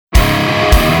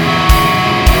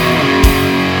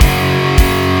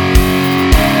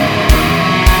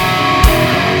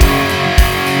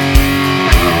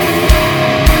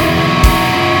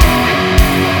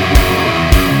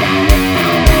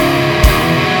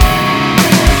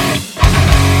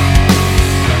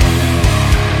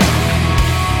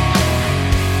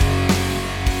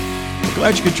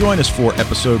Glad you could join us for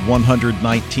episode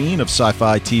 119 of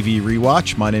Sci-Fi TV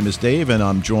Rewatch. My name is Dave, and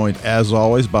I'm joined, as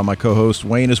always, by my co-host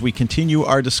Wayne as we continue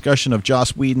our discussion of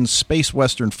Joss Whedon's space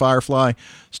western Firefly,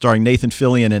 starring Nathan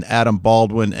Fillion and Adam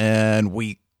Baldwin. And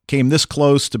we came this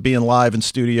close to being live in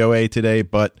Studio A today,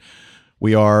 but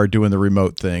we are doing the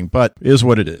remote thing. But it is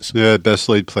what it is. Yeah, best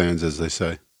laid plans, as they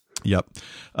say. Yep.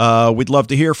 We'd love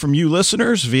to hear from you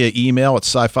listeners via email at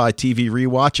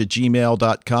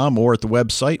sci-fi-tvrewatch@gmail.com or at the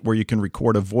website where you can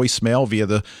record a voicemail via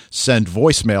the Send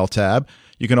Voicemail tab.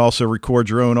 You can also record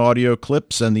your own audio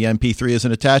clips and the MP3 as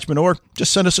an attachment, or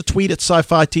just send us a tweet at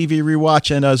Sci-Fi TV Rewatch.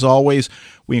 And as always,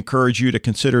 we encourage you to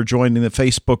consider joining the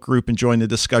Facebook group and join the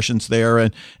discussions there.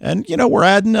 And you know, we're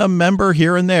adding a member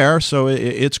here and there, so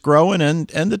it's growing, and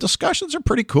the discussions are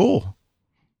pretty cool.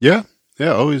 Yeah.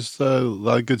 Yeah, always a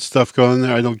lot of good stuff going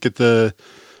there. I don't get to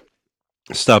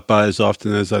stop by as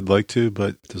often as I'd like to,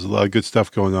 but there's a lot of good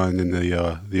stuff going on in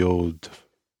the old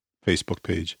Facebook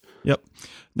page. Yep.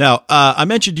 Now, I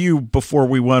mentioned to you before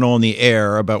we went on the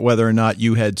air about whether or not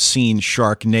you had seen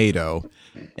Sharknado,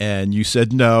 and you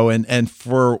said no, and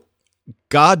for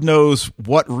God knows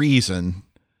what reason,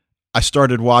 I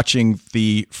started watching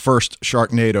the first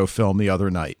Sharknado film the other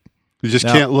night. You just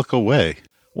can't look away.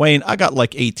 Wayne, I got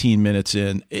like 18 minutes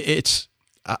in. It's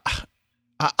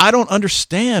I don't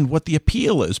understand what the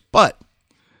appeal is, but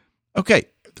okay,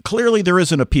 clearly there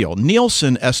is an appeal.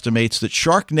 Nielsen estimates that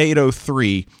Sharknado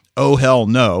 3, oh hell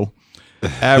no,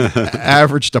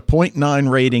 averaged a 0.9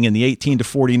 rating in the 18 to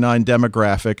 49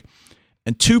 demographic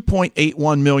and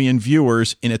 2.81 million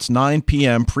viewers in its 9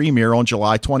 p.m. premiere on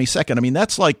July 22nd. I mean,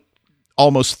 that's like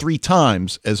almost 3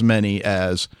 times as many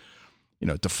as, you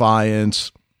know,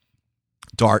 Defiance,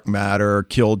 Dark Matter,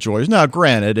 Killjoys. Now,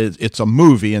 granted, it's a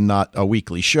movie and not a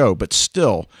weekly show, but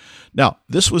still. Now,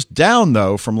 this was down,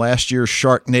 though, from last year's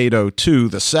Sharknado 2,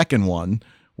 the second one,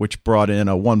 which brought in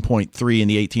a 1.3 in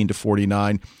the 18 to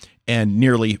 49 and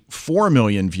nearly 4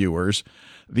 million viewers.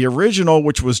 The original,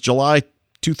 which was July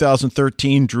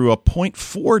 2013, drew a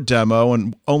 0.4 demo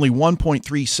and only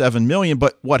 1.37 million.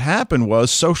 But what happened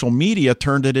was social media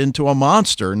turned it into a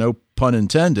monster, no pun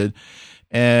intended.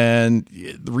 And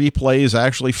the replays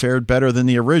actually fared better than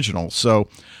the original. So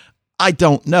I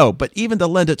don't know. But even to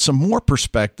lend it some more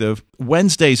perspective,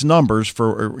 Wednesday's numbers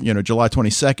for, you know, July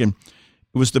 22nd,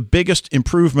 it was the biggest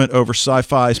improvement over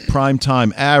Sci-Fi's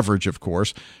primetime average, of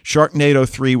course. Sharknado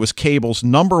 3 was cable's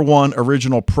 #1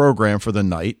 original program for the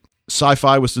night.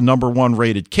 Sci-Fi was the #1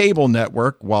 rated cable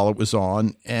network while it was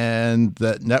on. And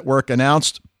that network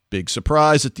announced, big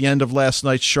surprise, at the end of last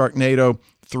night's Sharknado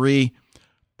 3,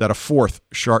 that a 4th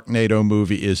Sharknado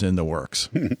movie is in the works.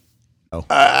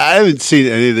 I haven't seen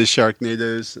any of the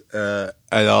Sharknadoes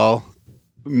at all.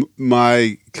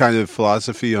 My kind of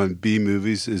philosophy on B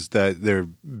movies is that they're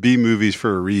B movies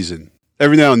for a reason.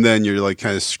 Every now and then you're like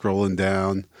kind of scrolling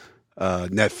down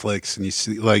Netflix and you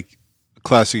see, like, a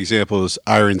classic example is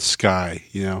Iron Sky,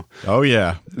 you know. Oh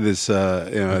yeah. This you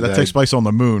know, that takes place on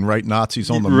the moon, right? Nazis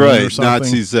on the moon, right, or something.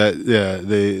 Nazis they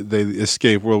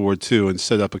escaped World War II and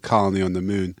set up a colony on the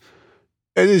moon.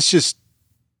 And it's just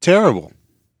terrible.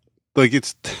 Like,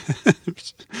 it's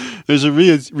there's a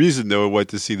reason no one went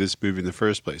to see this movie in the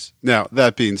first place. Now,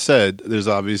 that being said, there's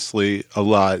obviously a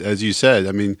lot, as you said.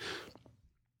 I mean,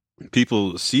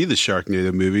 people see the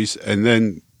Sharknado movies and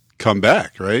then come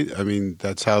back, right? I mean,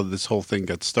 that's how this whole thing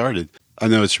got started. I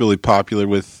know it's really popular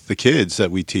with the kids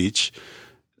that we teach.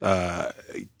 Can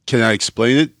I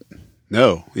explain it?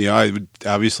 No. You know, I would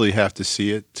obviously have to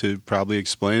see it to probably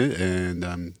explain it,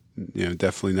 and you know,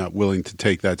 definitely not willing to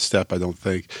take that step, I don't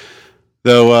think.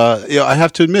 Though, you know, I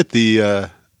have to admit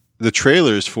the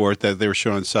trailers for it that they were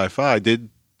showing on Sci-Fi did,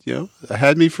 you know,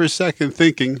 had me for a second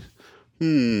thinking,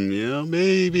 you know,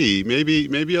 maybe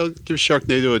I'll give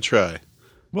Sharknado a try.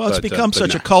 Well, it's become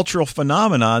such a cultural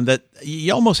phenomenon that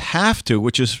you almost have to,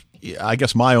 which is, I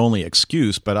guess, my only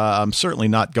excuse, but I'm certainly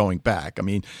not going back. I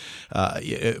mean,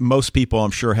 most people,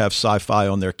 I'm sure, have Sci-Fi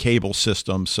on their cable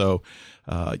system, so,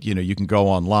 you know, you can go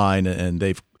online and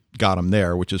they've got them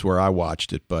there, which is where I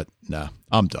watched it, but nah,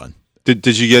 I'm done. Did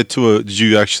you did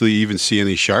you actually even see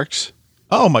any sharks?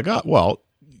 Oh, my God. Well,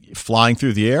 flying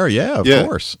through the air, yeah, of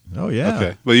course. Oh, yeah.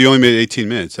 Okay. Well, you only made 18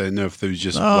 minutes. I didn't know if there was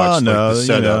just watched the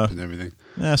setup and everything.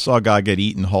 I saw a guy get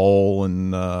eaten whole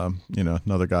and, you know,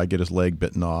 another guy get his leg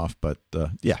bitten off. But,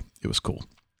 yeah, it was cool.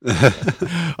 All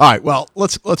right, well,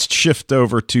 let's shift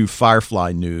over to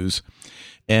Firefly news.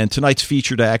 And tonight's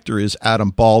featured actor is Adam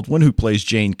Baldwin, who plays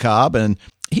Jane Cobb. And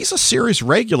he's a series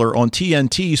regular on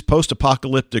TNT's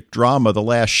post-apocalyptic drama The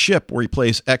Last Ship, where he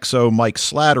plays XO Mike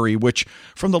Slattery, which,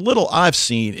 from the little I've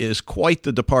seen, is quite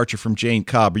the departure from Jane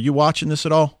Cobb. Are you watching this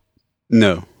at all?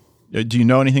 No. Do you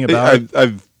know anything about it?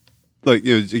 I've like,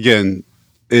 again,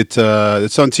 it's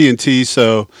on TNT,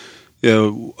 so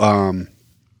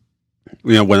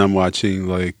when I'm watching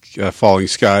like Falling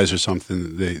Skies or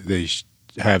something, they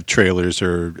have trailers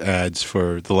or ads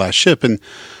for The Last Ship, and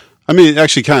I mean, it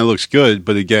actually kind of looks good,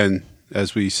 but again,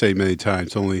 as we say many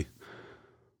times, only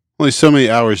so many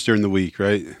hours during the week,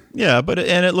 right? Yeah,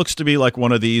 and it looks to be like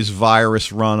one of these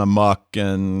virus run amok,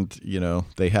 and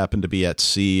they happen to be at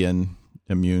sea and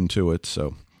immune to it.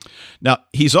 So now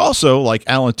he's also, like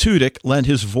Alan Tudyk, lent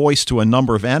his voice to a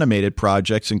number of animated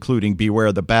projects, including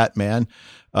Beware the Batman.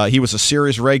 He was a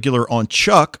series regular on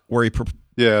Chuck, where he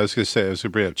I was going to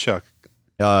bring up Chuck.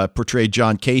 Portrayed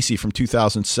John Casey from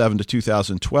 2007 to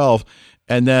 2012.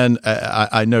 And then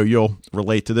I know you'll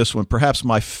relate to this one. Perhaps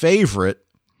my favorite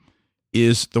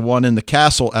is the one in the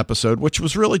Castle episode, which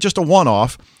was really just a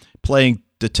one-off, playing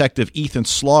Detective Ethan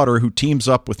Slaughter, who teams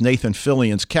up with Nathan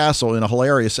Fillion's Castle in a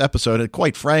hilarious episode. And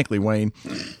quite frankly, Wayne,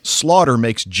 Slaughter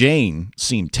makes Jane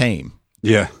seem tame.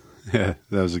 Yeah, that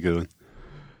was a good one.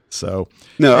 So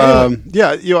no,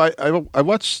 anyway. I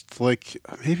watched like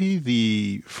maybe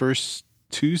the first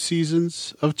 2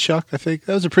 seasons of Chuck. I think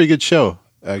that was a pretty good show,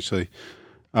 actually.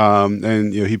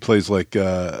 And he plays like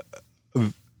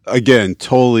again,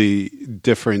 totally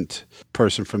different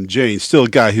person from Jane. Still a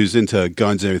guy who's into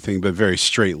guns and everything, but very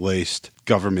straight-laced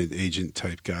government agent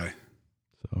type guy.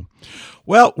 So,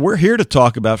 well, we're here to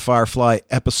talk about Firefly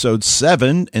episode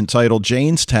 7, entitled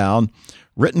Janestown,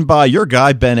 written by your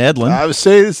guy, Ben Edlund. I was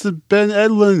saying it's the Ben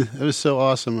Edlund. It was so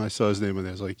awesome. I saw his name on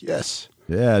there. I was like, yes.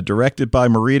 Yeah, directed by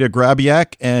Marita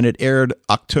Grabiak, and it aired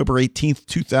October 18th,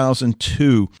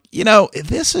 2002.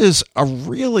 This is a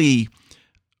really...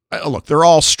 Look, they're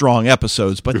all strong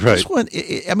episodes, but right. This one,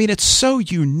 it's so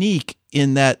unique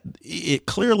in that it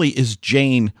clearly is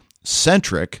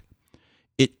Jane-centric.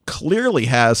 It clearly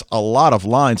has a lot of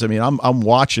lines. I mean, I'm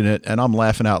watching it, and I'm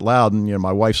laughing out loud, and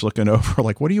my wife's looking over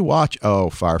like, what do you watch? Oh,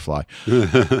 Firefly.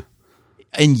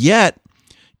 And yet,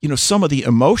 some of the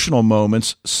emotional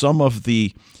moments, some of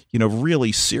the,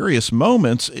 really serious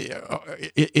moments,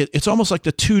 it's almost like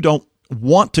the two don't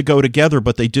want to go together,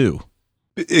 but they do.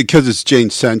 Because it's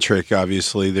Jane-centric,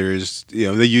 obviously. There's,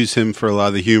 they use him for a lot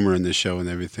of the humor in the show and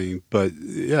everything. But,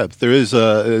 yeah, there is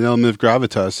an element of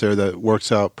gravitas there that works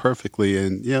out perfectly.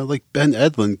 And, like Ben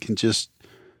Edlund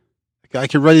the guy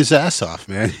can write his ass off,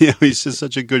 man. He's just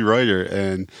such a good writer.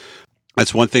 And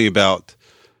that's one thing about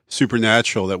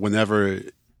Supernatural, that whenever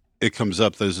it comes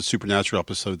up, there's a Supernatural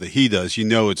episode that he does,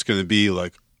 it's going to be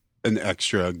like an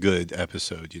extra good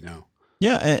episode,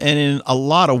 Yeah, and in a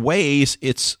lot of ways,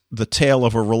 it's the tale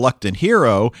of a reluctant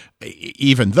hero,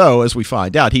 even though, as we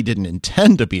find out, he didn't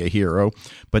intend to be a hero.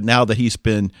 But now that he's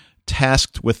been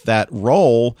tasked with that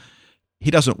role, he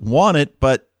doesn't want it.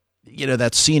 But,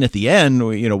 that scene at the end,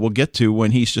 we'll get to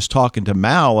when he's just talking to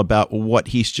Mal about what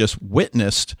he's just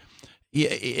witnessed.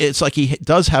 It's like he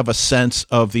does have a sense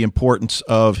of the importance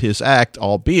of his act,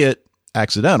 albeit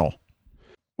accidental.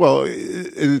 Well,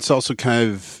 and it's also kind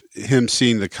of him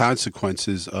seeing the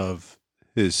consequences of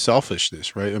his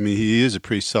selfishness, right? I mean, he is a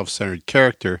pretty self-centered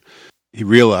character. He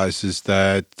realizes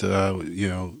that,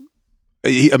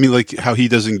 like how he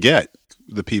doesn't get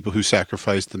the people who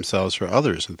sacrifice themselves for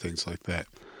others and things like that.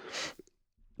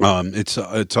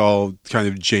 It's all kind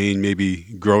of Jane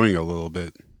maybe growing a little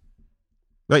bit.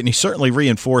 Right, and he certainly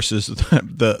reinforces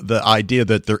the idea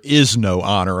that there is no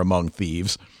honor among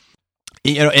thieves.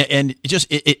 And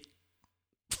it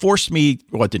forced me,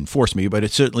 well, it didn't force me, but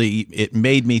it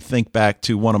made me think back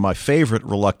to one of my favorite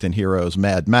reluctant heroes,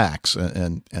 Mad Max,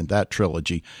 and that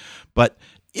trilogy. But,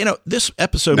 this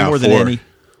episode now more 4. than any...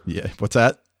 Yeah, what's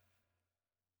that?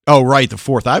 Oh, right, the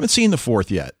 4th. I haven't seen the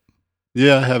 4th yet.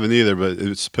 Yeah, I haven't either, but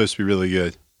it's supposed to be really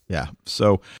good. Yeah,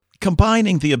 so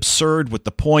combining the absurd with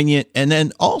the poignant, and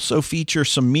then also feature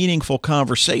some meaningful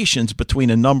conversations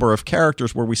between a number of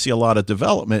characters where we see a lot of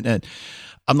development. And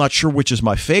I'm not sure which is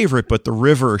my favorite, but the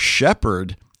River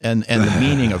Shepherd and the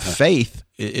meaning of faith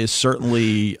is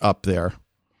certainly up there.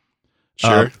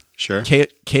 Sure.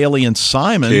 Kaylee and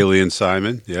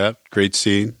Simon. Yeah, great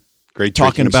scene. Great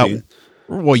talking about scene.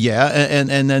 Well, yeah,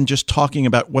 and then just talking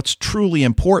about what's truly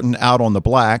important out on the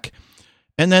black.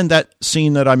 And then that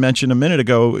scene that I mentioned a minute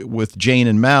ago with Jane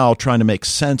and Mal trying to make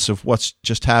sense of what's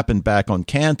just happened back on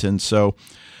Canton. So,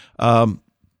 and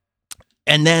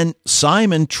then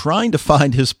Simon trying to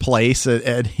find his place,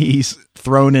 and he's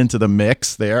thrown into the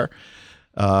mix there.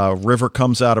 River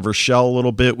comes out of her shell a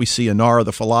little bit. We see Inara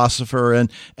the philosopher,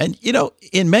 and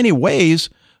in many ways,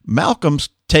 Malcolm's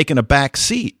taken a back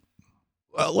seat.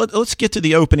 Let's get to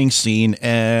the opening scene,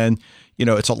 and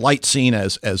it's a light scene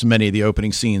as many of the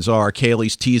opening scenes are.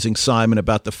 Kaylee's teasing Simon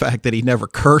about the fact that he never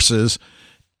curses,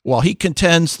 while he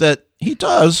contends that he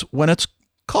does when it's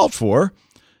called for.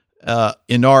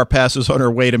 Inara passes on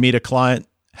her way to meet a client.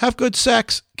 Have good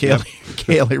sex,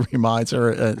 Kaylee reminds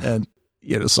her, and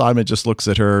Simon just looks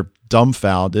at her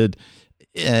dumbfounded.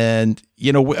 And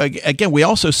again, we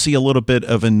also see a little bit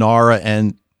of Inara,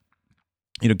 and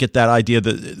get that idea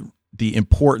that the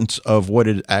importance of what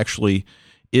it actually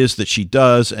is that she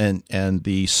does, and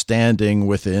the standing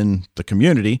within the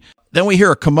community. Then we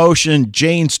hear a commotion.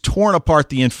 Jane's torn apart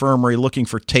the infirmary looking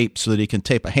for tape so that he can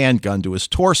tape a handgun to his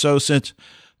torso, since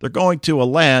they're going to a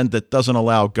land that doesn't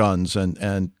allow guns,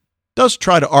 and does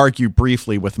try to argue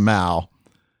briefly with Mal.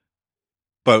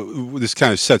 But this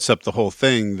kind of sets up the whole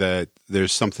thing that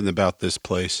there's something about this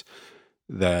place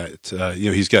that,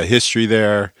 he's got history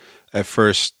there. At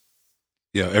first,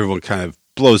 everyone kind of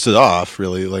blows it off,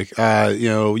 really. Like,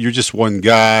 you're just one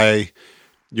guy.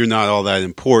 You're not all that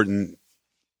important.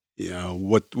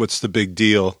 What's the big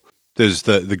deal? There's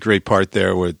the great part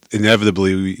there where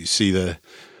inevitably we see the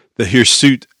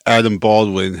hirsute Adam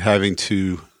Baldwin having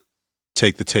to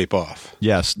take the tape off.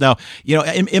 Yes. Now,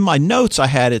 in my notes, I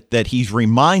had it that he's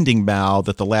reminding Mal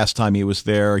that the last time he was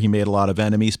there, he made a lot of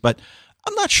enemies, but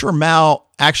I'm not sure Mal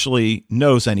actually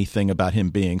knows anything about him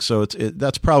being, so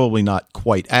that's probably not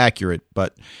quite accurate.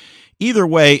 But either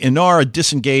way, Inara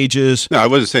disengages. No, I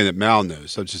wasn't saying that Mal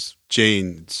knows. I'm just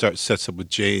Jane sets up with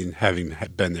Jane having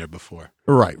been there before.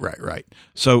 Right.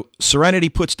 So Serenity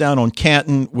puts down on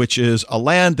Canton, which is a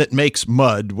land that makes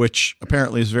mud, which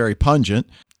apparently is very pungent.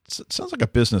 It sounds like a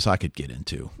business I could get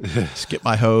into. Just get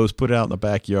my hose, put it out in the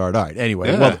backyard. All right.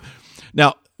 Anyway, Well,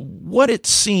 now what it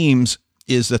seems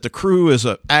is that the crew is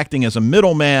acting as a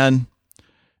middleman,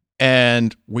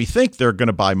 and we think they're going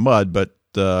to buy mud, but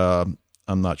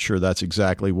I'm not sure that's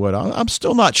exactly what. I'm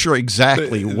still not sure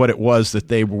exactly what it was that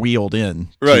they wheeled in.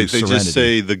 Right. They just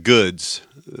say the goods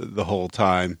the whole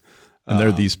time. And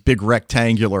they're these big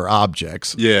rectangular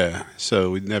objects. Yeah.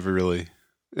 So we never really.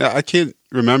 Yeah, I can't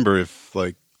remember if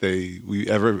I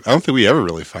don't think we ever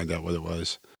really find out what it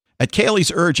was. At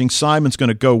Kaylee's urging, Simon's going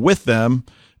to go with them,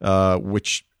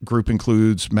 which group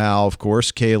includes Mal, of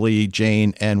course, Kaylee,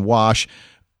 Jane, and Wash.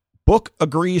 Book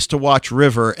agrees to watch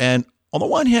River, and on the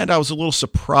one hand, I was a little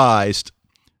surprised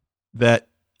that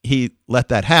he let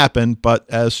that happen, but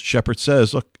as Shepard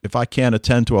says, look, if I can't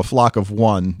attend to a flock of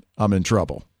one, I'm in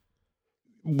trouble.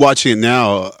 Watching it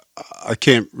now, I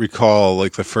can't recall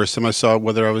like the first time I saw it,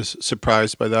 whether I was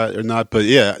surprised by that or not. But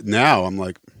yeah, now I'm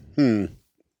like,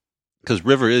 because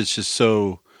River is just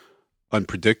so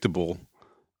unpredictable.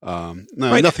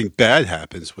 Nothing bad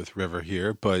happens with River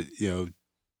here, but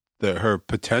her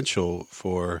potential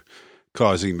for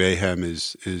causing mayhem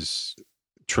is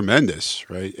tremendous,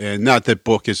 right? And not that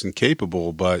Book isn't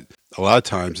capable, but a lot of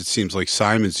times it seems like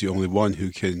Simon's the only one who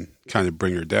can kind of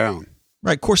bring her down.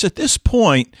 Right. Of course, at this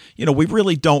point, we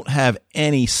really don't have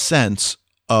any sense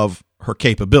of her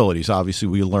capabilities. Obviously,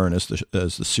 we learn as the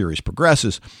series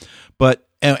progresses, but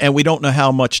and we don't know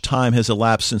how much time has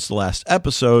elapsed since the last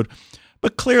episode.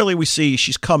 But clearly, we see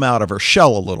she's come out of her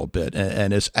shell a little bit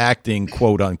and is acting,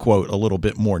 quote unquote, a little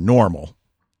bit more normal.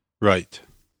 Right.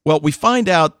 Well, we find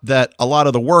out that a lot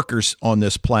of the workers on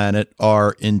this planet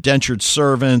are indentured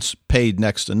servants, paid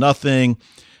next to nothing.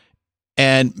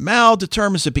 And Mal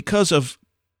determines that because of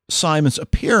Simon's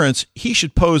appearance, he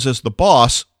should pose as the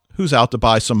boss who's out to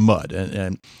buy some mud.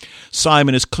 And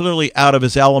Simon is clearly out of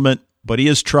his element, but he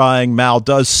is trying. Mal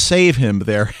does save him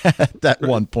there at that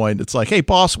one point. It's like, hey,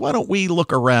 boss, why don't we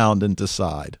look around and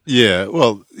decide? Yeah,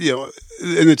 well,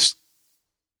 and it's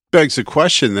begs the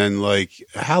question then, like,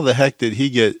 how the heck did he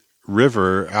get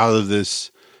River out of this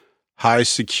high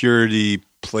security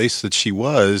place that she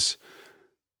was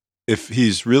if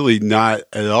he's really not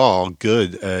at all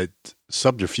good at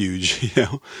subterfuge,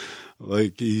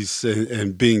 like he's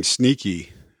and being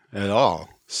sneaky at all.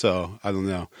 So I don't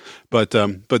know, but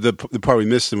the part we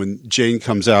missed when Jane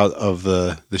comes out of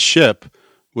the ship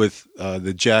with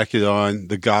the jacket on,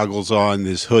 the goggles on,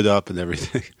 his hood up, and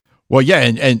everything. Well, yeah,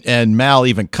 and Mal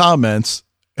even comments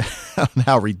on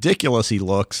how ridiculous he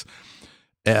looks.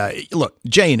 Look,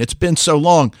 Jane, it's been so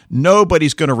long,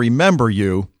 nobody's going to remember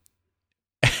you.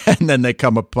 And then they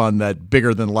come upon that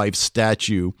bigger-than-life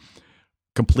statue,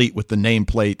 complete with the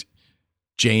nameplate,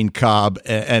 Jane Cobb,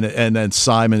 and then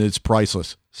Simon. It's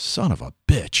priceless. Son of a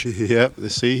bitch. Yep.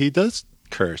 See, he does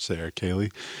curse there,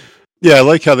 Kaylee. Yeah, I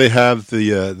like how they have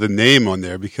the name on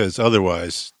there because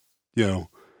otherwise, the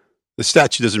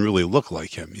statue doesn't really look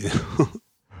like him.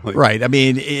 Like, right. I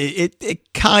mean,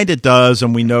 it kind of does,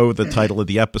 and we know the title of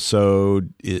the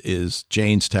episode is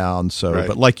Janestown. So, Right.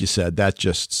 but like you said, that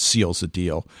just seals the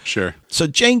deal. sure. So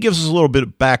Jane gives us a little bit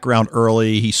of background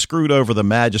early. He screwed over the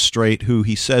magistrate, who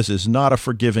he says is not a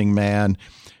forgiving man.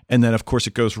 And then, of course,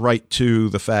 it goes right to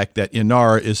the fact that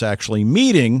Inara is actually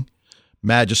meeting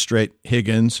Magistrate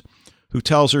Higgins, who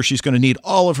tells her she's going to need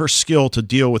all of her skill to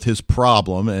deal with his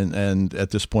problem. And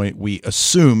at this point, we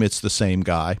assume it's the same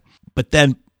guy. But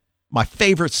then my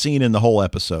favorite scene in the whole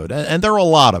episode, and there are a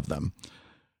lot of them,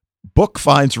 Book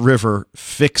finds River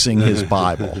fixing his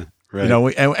Bible. Right. You know,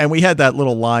 and we had that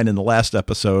little line in the last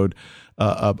episode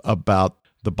about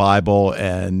the Bible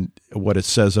and what it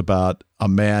says about a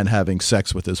man having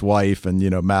sex with his wife, and, you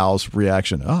know, Mal's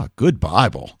reaction, "Oh, good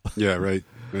Bible." Yeah, right.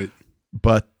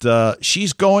 But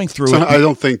she's going through So it. I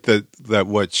don't think that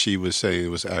what she was saying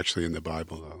was actually in the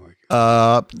Bible, though.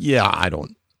 Like, Yeah, I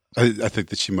don't. I think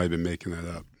that she might have been making that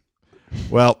up.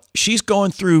 Well, she's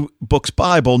going through Book's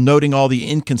Bible, noting all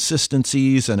the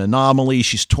inconsistencies and anomalies.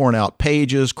 She's torn out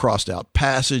pages, crossed out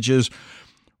passages,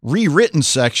 rewritten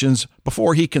sections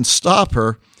before he can stop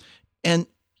her. And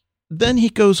then he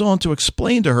goes on to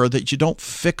explain to her that you don't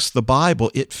fix the Bible,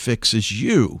 it fixes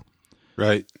you.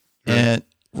 Right. And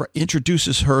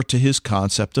introduces her to his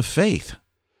concept of faith.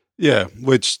 Yeah,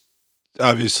 which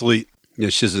obviously, you know,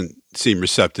 she doesn't seem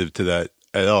receptive to that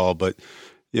at all. But,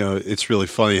 you know, it's really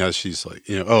funny how she's like,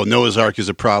 you know, oh, Noah's Ark is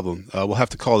a problem. We'll have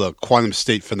to call it a quantum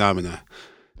state phenomena.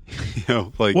 You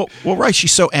know, like, well, right.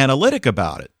 She's so analytic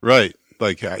about it. right.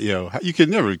 Like, you know, you could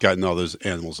never have gotten all those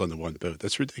animals under one boat.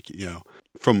 That's ridiculous. You know,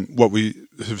 from what we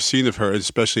have seen of her,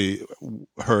 especially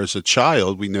her as a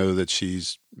child, we know that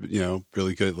she's, you know,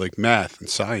 really good at like math and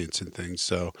science and things.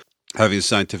 So having a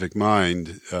scientific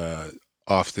mind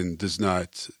often does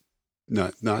not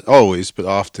always, but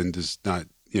often does not,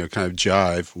 you know, kind of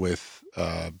jive with,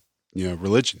 you know,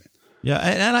 religion. Yeah.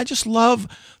 And I just love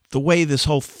the way this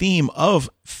whole theme of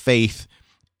faith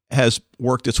has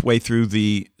worked its way through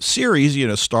the series, you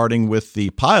know, starting with the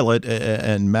pilot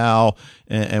and Mal,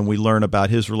 and we learn about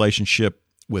his relationship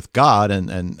with God,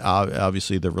 and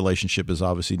obviously the relationship is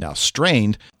obviously now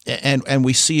strained, and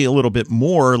we see a little bit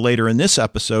more later in this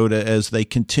episode as they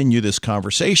continue this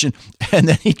conversation, and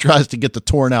then he tries to get the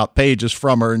torn out pages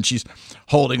from her, and she's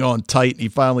holding on tight, and he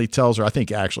finally tells her, I think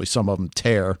actually some of them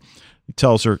tear, he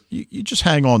tells her, you just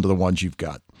hang on to the ones you've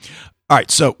got. All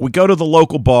right, so we go to the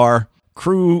local bar.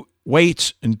 Crew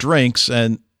waits and drinks,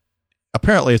 and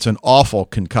apparently it's an awful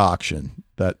concoction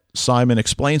that Simon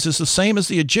explains is the same as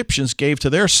the Egyptians gave to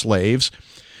their slaves,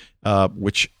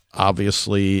 which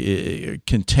obviously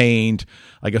contained,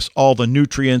 I guess, all the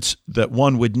nutrients that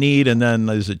one would need. And then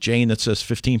is it Jane that says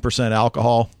 15%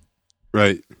 alcohol?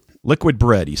 Right. Liquid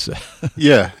bread, he said.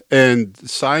 Yeah. And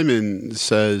Simon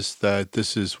says that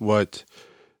this is what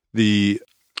the,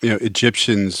 you know,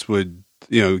 Egyptians would,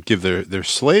 you know, give their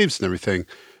slaves and everything.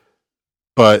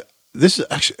 But this is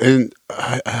actually, and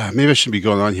maybe I shouldn't be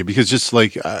going on here because just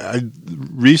like I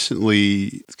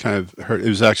recently kind of heard, it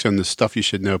was actually on the Stuff You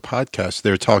Should Know podcast. They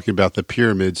were talking about the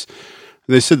pyramids.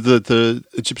 And they said that the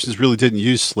Egyptians really didn't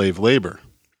use slave labor.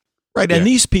 Right. Yeah. And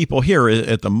these people here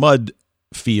at the mud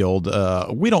field,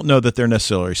 we don't know that they're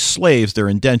necessarily slaves. They're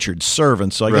indentured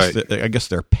servants. So I guess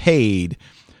they're paid.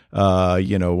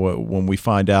 You know, when we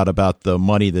find out about the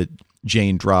money that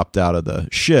Jane dropped out of the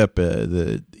ship,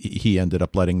 he ended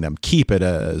up letting them keep it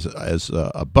as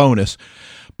a bonus.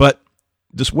 But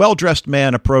this well-dressed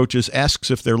man approaches, asks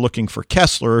if they're looking for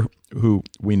Kessler, who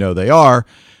we know they are.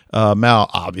 Mal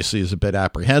obviously is a bit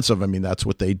apprehensive. I mean, that's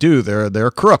what they do.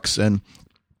 They're crooks. And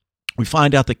we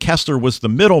find out that Kessler was the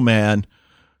middleman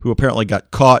who apparently got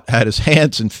caught, had his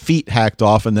hands and feet hacked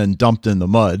off, and then dumped in the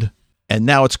mud. And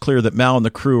now it's clear that Mal and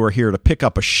the crew are here to pick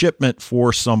up a shipment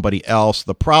for somebody else.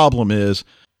 The problem is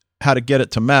how to get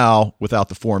it to Mal without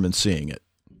the foreman seeing it.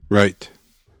 Right.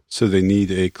 So they need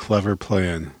a clever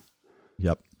plan.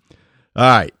 Yep. All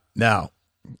right. Now,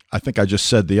 I think I just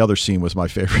said the other scene was my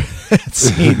favorite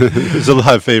scene. There's a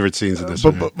lot of favorite scenes in this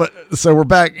one. But so we're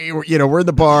back, you know, we're in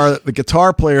the bar. The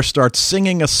guitar player starts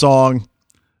singing a song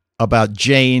about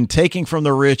Jane taking from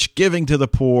the rich, giving to the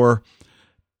poor.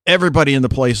 Everybody in the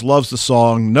place loves the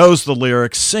song, knows the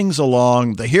lyrics, sings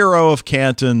along. The hero of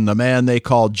Canton, the man they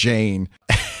call Jane,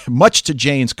 much to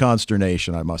Jane's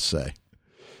consternation, I must say.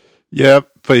 Yeah,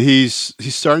 but he's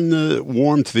starting to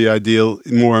warm to the idea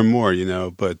more and more, you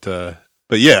know. But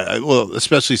yeah, well,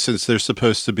 especially since they're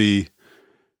supposed to be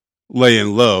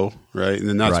laying low, right? And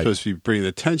they're not supposed to be bringing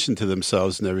attention to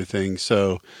themselves and everything.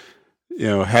 So, you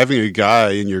know, having a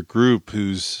guy in your group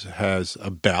has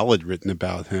a ballad written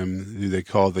about him, who they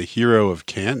call the hero of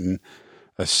Canton,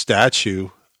 a statue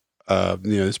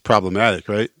it's problematic,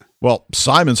 right? Well,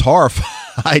 Simon's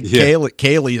horrified. Yeah.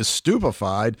 Kaylee is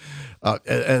stupefied,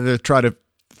 and they're trying to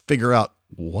figure out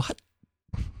what.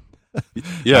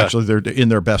 Yeah, Actually, they're in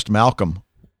their best Malcolm.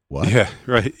 What? Yeah,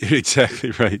 right.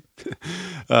 Exactly right.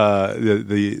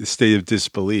 The state of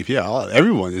disbelief. Yeah,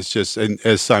 everyone is just, and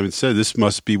as Simon said, this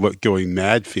must be what going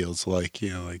mad feels like.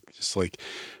 Just like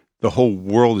the whole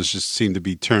world is just seemed to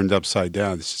be turned upside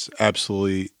down. It's just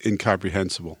absolutely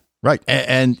incomprehensible. Right.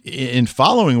 And in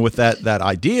following with that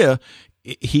idea,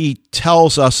 he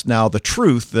tells us now the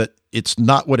truth that it's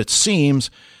not what it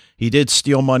seems. He did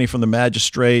steal money from the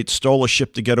magistrate, stole a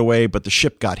ship to get away, but the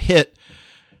ship got hit,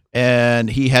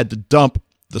 and he had to dump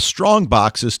the strong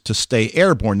boxes to stay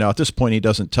airborne. Now, at this point, he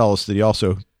doesn't tell us that he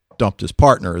also dumped his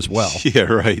partner as well.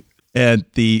 Yeah, right. And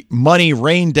the money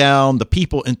rained down. The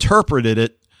people interpreted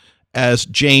it as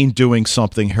Jane doing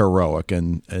something heroic,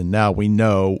 and now we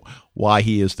know why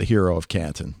he is the hero of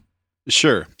Canton.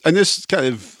 Sure. And this is kind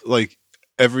of like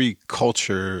every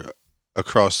culture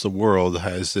across the world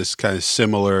has this kind of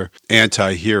similar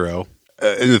anti-hero.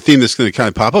 And the theme that's going to kind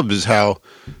of pop up is how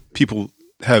people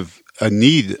have a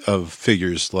need of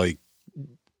figures like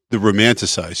the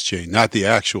romanticized Jane, not the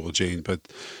actual Jane, but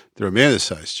the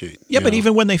romanticized Jane. Yeah, but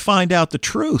even when they find out the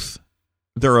truth,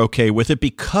 they're okay with it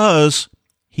because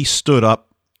he stood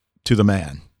up to the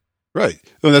man. Right.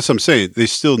 Well, that's what I'm saying. They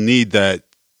still need that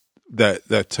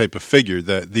type of figure,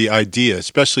 that the idea,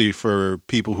 especially for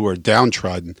people who are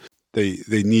downtrodden, they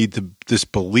need this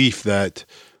belief that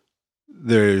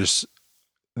there's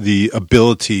the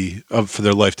ability for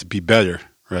their life to be better,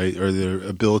 right? Or their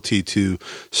ability to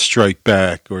strike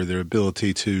back, or their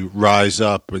ability to rise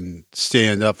up and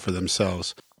stand up for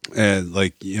themselves. And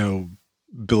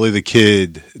Billy the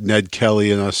Kid, Ned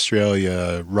Kelly in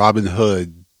Australia, Robin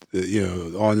Hood, on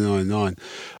and on and on.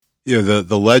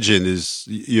 The legend is,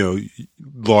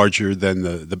 larger than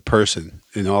the person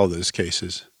in all those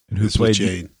cases. And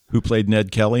who played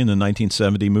Ned Kelly in the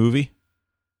 1970 movie?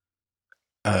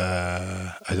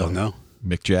 I don't know.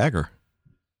 Mick Jagger.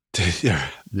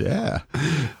 Yeah.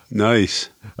 Nice.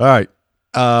 All right.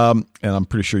 And I'm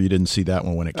pretty sure you didn't see that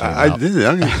one when it came out. I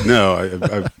didn't. No,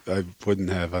 I wouldn't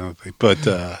have, I don't think. But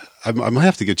I might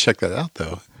have to go check that out,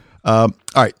 though. All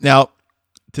right. Now,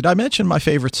 did I mention my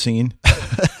favorite scene?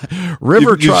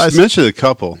 River tries. You mentioned a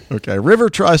couple. Okay. River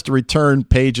tries to return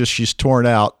pages she's torn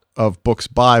out of Book's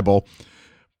Bible.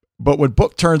 But when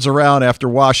Book turns around after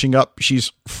washing up,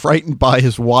 she's frightened by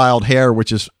his wild hair,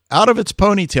 which is out of its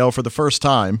ponytail for the first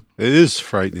time. It is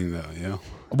frightening, though, yeah.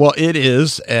 Well, it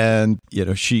is, and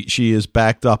she is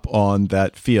backed up on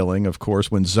that feeling, of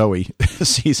course, when Zoe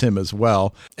sees him as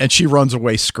well, and she runs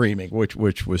away screaming,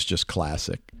 which was just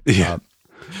classic. Yeah.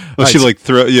 Well, she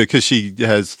because she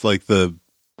has like the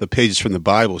pages from the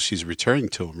Bible she's returning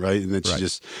to him, right? And then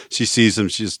she sees him,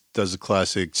 she just does a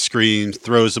classic scream,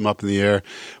 throws him up in the air.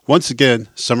 Once again,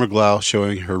 Summer Glau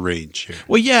showing her range here.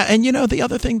 Well, yeah, and the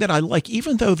other thing that I like,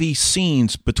 even though these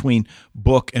scenes between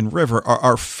Book and River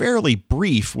are fairly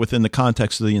brief within the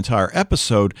context of the entire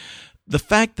episode, the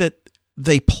fact that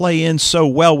they play in so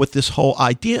well with this whole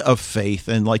idea of faith,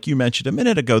 and like you mentioned a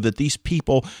minute ago, that these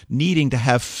people needing to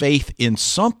have faith in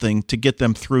something to get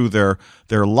them through their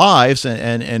lives,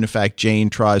 and in fact Jane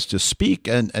tries to speak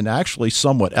and actually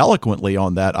somewhat eloquently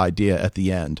on that idea at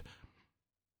the end.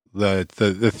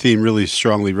 The theme really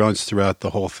strongly runs throughout the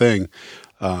whole thing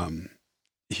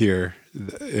here, and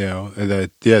the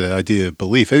idea of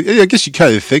belief. I guess you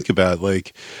kind of think about it,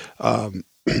 like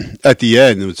at the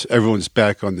end, everyone's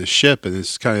back on the ship, and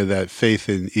it's kind of that faith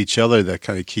in each other that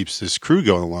kind of keeps this crew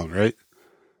going along, right?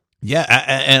 Yeah,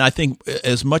 and I think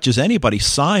as much as anybody,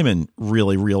 Simon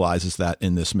really realizes that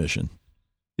in this mission.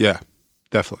 Yeah,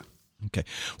 definitely. Okay.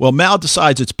 Well, Mal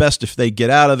decides it's best if they get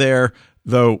out of there,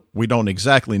 though we don't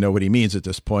exactly know what he means at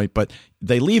this point, but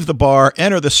they leave the bar,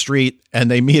 enter the street, and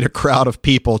they meet a crowd of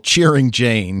people cheering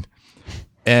Jane.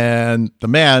 And the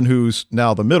man who's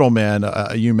now the middleman,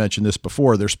 you mentioned this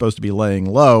before, they're supposed to be laying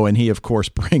low, and he, of course,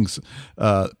 brings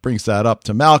that up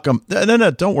to Malcolm. No,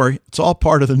 don't worry. It's all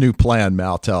part of the new plan,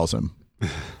 Mal tells him.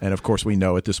 And, of course, we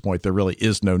know at this point there really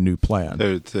is no new plan.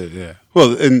 Yeah.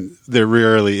 Well, and there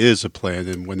rarely is a plan,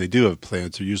 and when they do have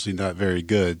plans, they're usually not very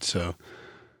good. So,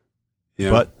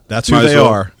 but that's who they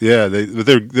are. Yeah,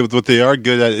 what they are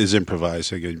good at is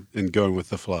improvising and going with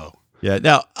the flow. Yeah.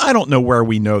 Now, I don't know where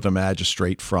we know the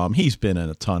magistrate from. He's been in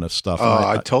a ton of stuff. Oh,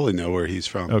 I totally know where he's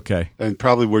from. Okay. And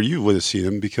probably where you would have seen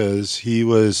him, because he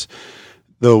was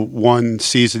the one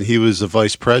season he was the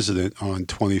vice president on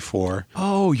 24.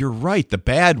 Oh, you're right. The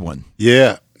bad one.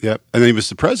 Yeah. Yep. And then he was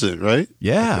the president, right?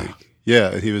 Yeah.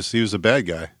 Yeah. He was a bad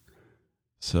guy.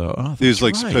 So he was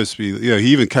like right. supposed to be,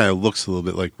 he even kind of looks a little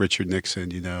bit like Richard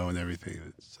Nixon, and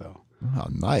everything. So,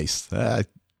 nice. yeah.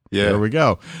 There we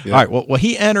go. Yeah. All right. Well,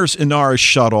 he enters Inara's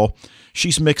shuttle.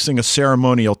 She's mixing a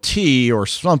ceremonial tea or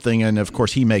something. And of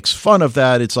course, he makes fun of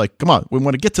that. It's like, come on, we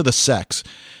want to get to the sex.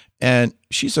 And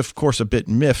she's, of course, a bit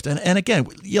miffed. And again,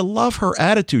 you love her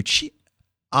attitude.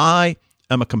 I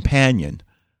am a companion.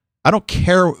 I don't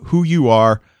care who you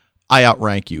are. I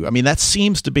outrank you. I mean, that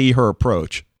seems to be her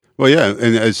approach. Well, yeah.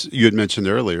 And as you had mentioned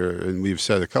earlier, and we've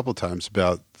said a couple of times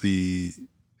about the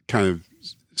kind of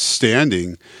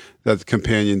standing that the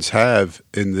companions have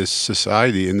in this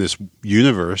society, in this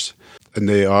universe, and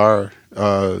they are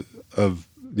of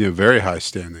very high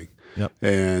standing. Yep.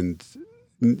 And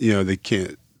they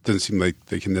can't. Doesn't seem like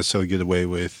they can necessarily get away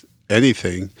with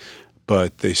anything,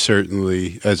 but they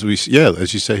certainly, as you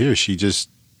say here,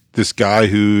 this guy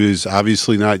who is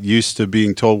obviously not used to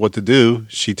being told what to do,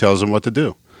 she tells him what to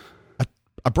do.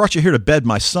 I brought you here to bed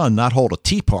my son, not hold a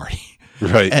tea party.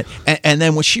 Right. And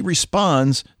then when she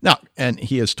responds, now, and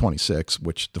he is 26,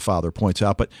 which the father points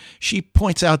out, but she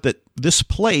points out that this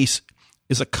place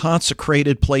is a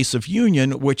consecrated place of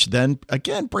union, which then,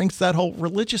 again, brings that whole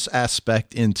religious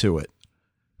aspect into it.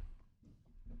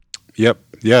 Yep.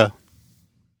 Yeah.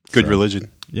 Good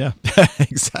religion. Yeah,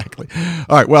 exactly.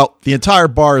 All right. Well, the entire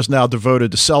bar is now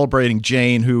devoted to celebrating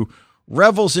Jane, who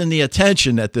revels in the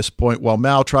attention at this point while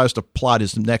Mal tries to plot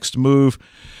his next move.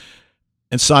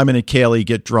 And Simon and Kaylee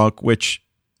get drunk, which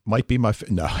might be my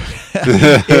no.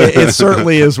 It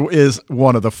certainly is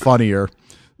one of the funnier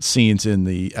scenes in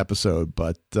the episode.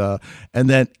 But and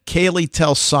then Kaylee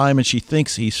tells Simon she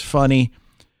thinks he's funny,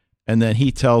 and then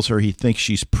he tells her he thinks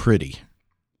she's pretty.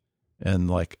 And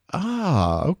like,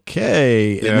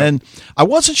 okay. Yeah. And then I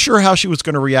wasn't sure how she was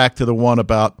going to react to the one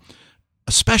about,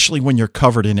 especially when you're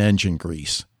covered in engine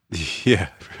grease. Yeah,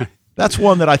 right. That's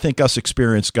one that I think us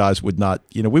experienced guys would not,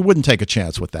 we wouldn't take a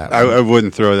chance with that. I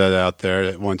wouldn't throw that out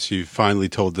there once you finally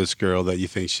told this girl that you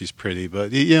think she's pretty.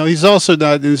 But, he's also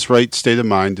not in his right state of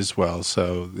mind as well.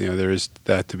 So, there is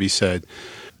that to be said.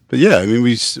 But, yeah, I mean,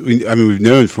 we've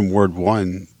known from word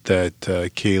one that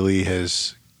Kaylee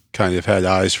has kind of had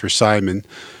eyes for Simon.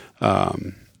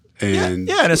 And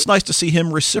it's nice to see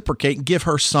him reciprocate and give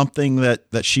her something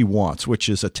that she wants, which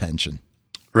is attention.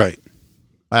 Right.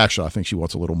 Actually, I think she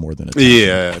wants a little more than attention.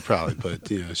 Yeah, probably,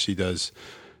 but she does.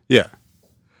 Yeah,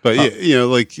 but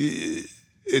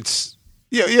it's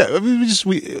I mean,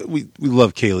 we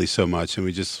love Kaylee so much, and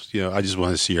we just I just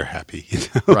want to see her happy.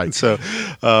 Right. So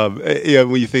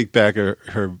when you think back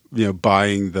her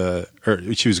buying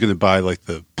she was going to buy like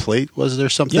the plate, was there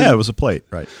something? Yeah, it was a plate,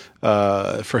 right?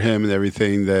 For him and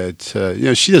everything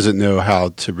that she doesn't know how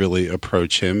to really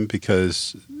approach him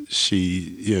because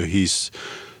he's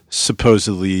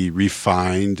supposedly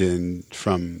refined and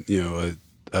from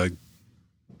a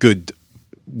good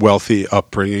wealthy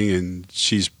upbringing, and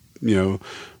she's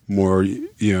more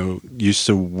used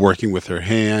to working with her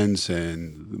hands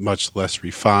and much less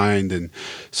refined, and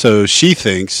so she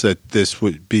thinks that this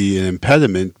would be an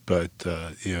impediment, but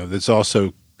there's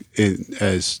also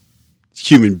as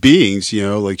human beings,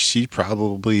 like she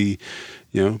probably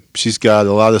she's got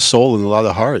a lot of soul and a lot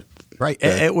of heart.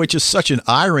 Right, which is such an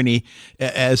irony,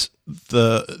 as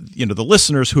the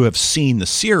listeners who have seen the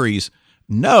series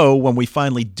know when we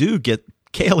finally do get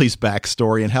Kaylee's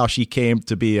backstory and how she came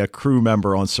to be a crew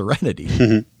member on Serenity.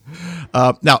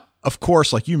 Now, of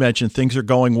course, like you mentioned, things are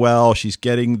going well. She's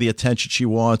getting the attention she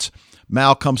wants.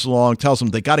 Mal comes along, tells them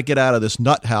they got to get out of this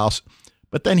nut house,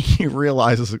 but then he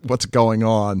realizes what's going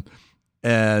on,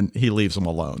 and he leaves them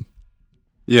alone.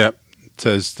 Yeah.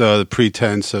 Says the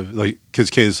pretense of because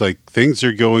Kay's like things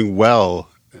are going well,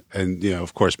 and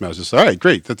of course Mal's just all right,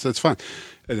 great, that's fine,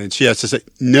 and then she has to say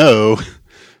no,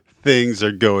 things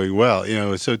are going well,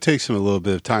 so it takes him a little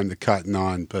bit of time to cotton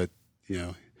on, but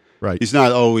right, he's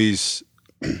not always.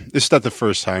 It's not the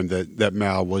first time that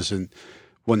Mal wasn't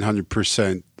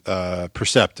 100%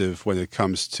 perceptive when it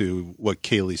comes to what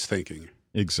Kaylee's thinking.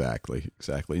 Exactly.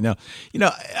 Now,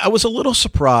 I was a little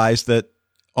surprised that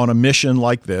on a mission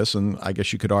like this, and I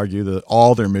guess you could argue that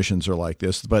all their missions are like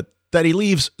this, but that he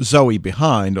leaves Zoe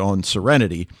behind on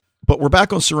Serenity. But we're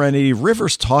back on Serenity.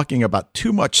 River's talking about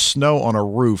too much snow on a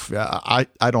roof. I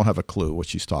don't have a clue what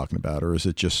she's talking about, or is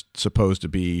it just supposed to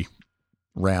be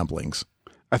ramblings?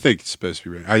 I think it's supposed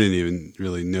to be. I didn't even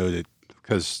really note it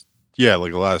because,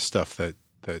 like a lot of stuff that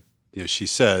she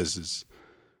says is,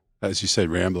 as you said,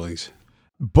 ramblings.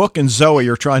 Book and Zoe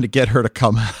are trying to get her to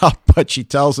come out, but she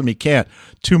tells him he can't.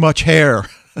 Too much hair.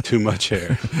 Too much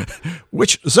hair.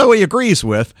 Which Zoe agrees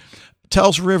with.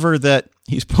 Tells River that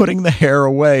he's putting the hair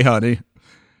away, honey.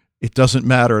 It doesn't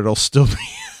matter. It'll still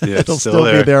be Yeah, It'll still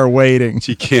be there waiting.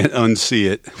 She can't unsee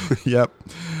it. Yep.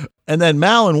 And then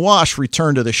Mal and Wash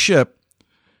return to the ship.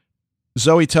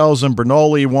 Zoe tells him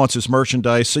Bernoulli wants his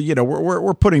merchandise. So,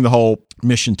 we're putting the whole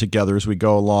mission together as we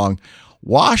go along.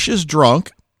 Wash is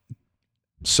drunk,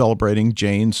 celebrating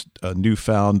Jane's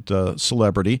newfound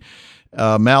celebrity.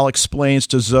 Mal explains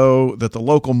to Zoe that the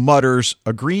local mutters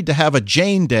agreed to have a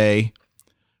Jane Day,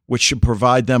 which should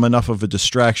provide them enough of a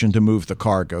distraction to move the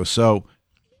cargo. So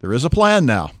there is a plan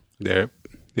now. There.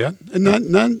 Yeah. And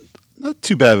not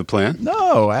too bad of a plan.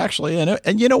 No, actually.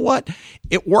 And you know what?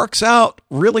 It works out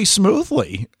really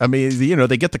smoothly. I mean,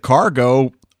 they get the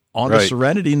cargo on the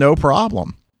Serenity, no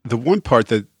problem. The one part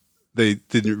that they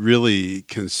didn't really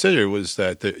consider was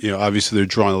that, obviously they're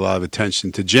drawing a lot of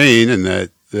attention to Jane, and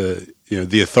that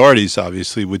the authorities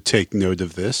obviously would take note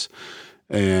of this,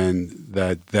 and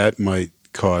that might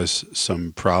cause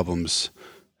some problems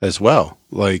as well,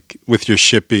 like with your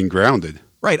ship being grounded.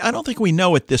 Right. I don't think we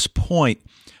know at this point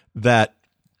that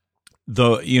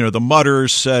the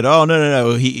mutters said, "Oh,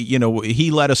 no,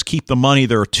 he let us keep the money.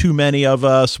 There are too many of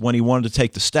us." When he wanted to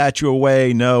take the statue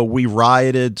away, no, we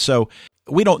rioted. So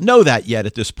we don't know that yet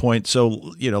at this point. So,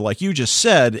 like you just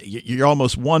said, you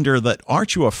almost wonder that,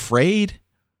 aren't you afraid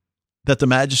that the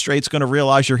magistrate's going to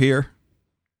realize you're here?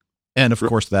 And of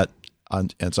course that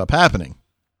ends up happening.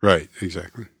 Right,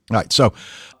 exactly. All right, so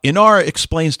Inara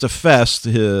explains to Fess,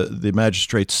 the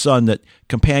magistrate's son, that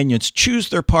companions choose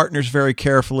their partners very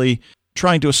carefully,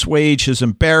 trying to assuage his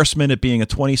embarrassment at being a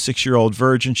 26-year-old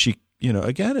virgin. She,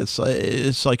 again, it's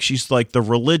like she's like the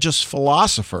religious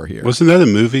philosopher here. Wasn't that a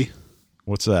movie?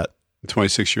 What's that?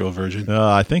 26-year-old virgin?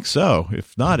 I think so.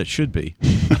 If not, it should be.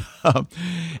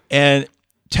 And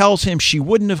tells him she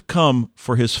wouldn't have come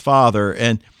for his father,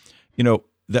 and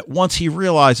that once he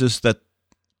realizes that,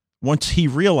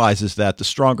 the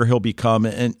stronger he'll become.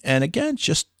 And again,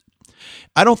 just,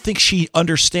 I don't think she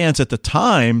understands at the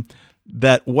time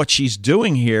that what she's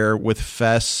doing here with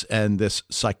Fess and this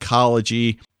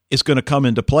psychology is going to come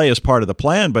into play as part of the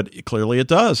plan, but clearly it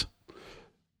does.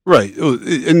 Right.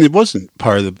 And it wasn't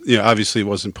part of obviously it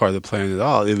wasn't part of the plan at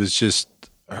all. It was just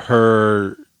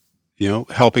her,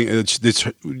 helping.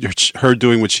 It's her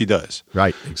doing what she does.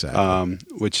 Right. Exactly.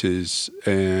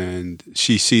 And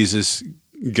she sees this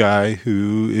guy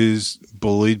who is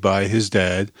bullied by his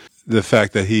dad. The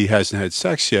fact that he hasn't had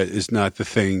sex yet is not the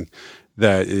thing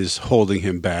that is holding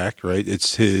him back, right?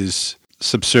 It's his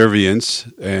subservience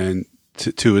and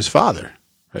to his father,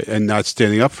 right? And not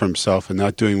standing up for himself and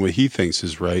not doing what he thinks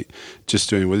is right, just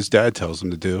doing what his dad tells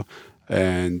him to do.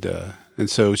 And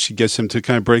so she gets him to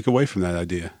kind of break away from that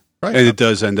idea. Right. And it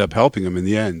does end up helping him in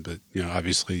the end, but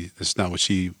obviously that's not what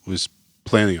she was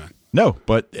planning on. No,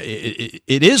 but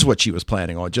it is what she was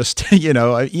planning on. Just,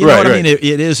 know what I mean? It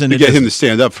is. And to get him to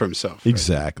stand up for himself. Right?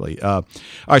 Exactly. All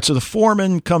right. So the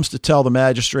foreman comes to tell the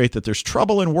magistrate that there's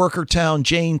trouble in Worker Town.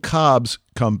 Jane Cobb's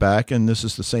come back. And this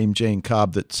is the same Jane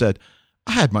Cobb that said,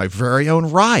 "I had my very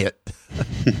own riot."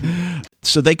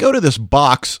 So they go to this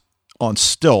box on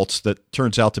stilts that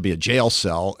turns out to be a jail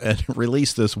cell and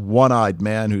release this one-eyed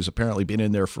man who's apparently been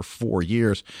in there for 4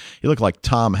 years. He looked like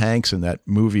Tom Hanks in that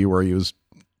movie where he was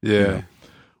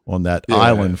on that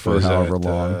island for however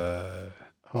long.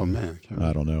 Oh man,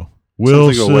 I don't know.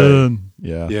 Wilson.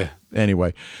 Yeah.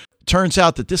 Anyway, turns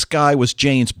out that this guy was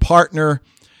Jane's partner,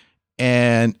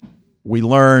 and we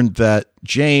learned that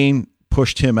Jane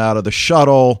pushed him out of the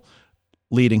shuttle,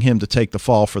 leading him to take the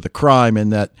fall for the crime.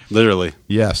 And that literally,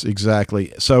 yes,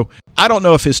 exactly. So I don't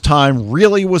know if his time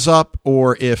really was up,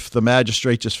 or if the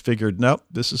magistrate just figured, nope,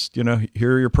 this is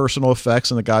here are your personal effects,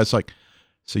 and the guy's like,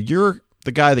 so you're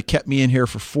the guy that kept me in here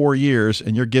for 4 years,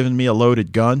 and you're giving me a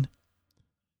loaded gun?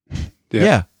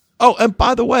 Yeah. Oh, and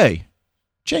by the way,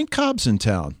 Jane Cobb's in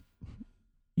town.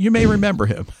 You may remember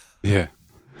him. Yeah.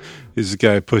 He's the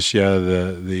guy who pushed you out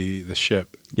of the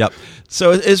ship. Yep.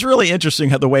 So it's really interesting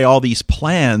how the way all these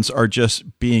plans are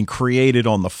just being created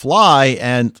on the fly.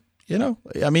 And,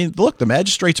 look, the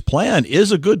magistrate's plan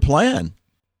is a good plan.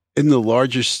 In the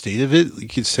larger state of it, you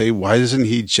could say, why doesn't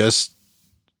he just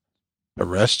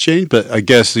arrest Jane? But I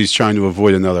guess he's trying to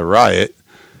avoid another riot.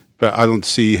 But I don't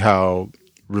see how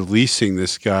releasing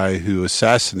this guy who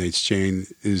assassinates Jane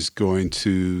is going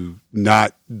to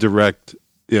not direct,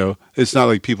 it's not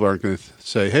like people aren't going to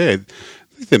say, hey, I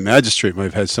think the magistrate might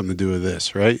have had something to do with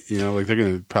this, right? They're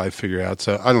going to probably figure out.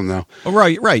 So I don't know.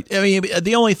 Right. I mean,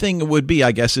 the only thing would be,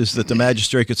 I guess, is that the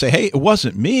magistrate could say, hey, it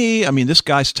wasn't me. I mean, this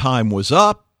guy's time was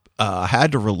up. I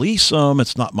had to release him.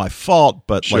 It's not my fault.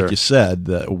 But sure, like you said,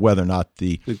 whether or not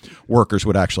the workers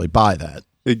would actually buy that.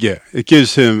 It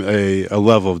gives him a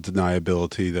level of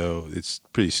deniability, though it's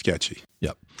pretty sketchy.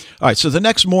 Yep. All right, so the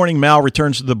next morning, Mal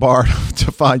returns to the bar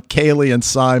to find Kaylee and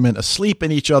Simon asleep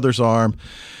in each other's arm,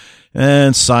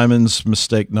 and Simon's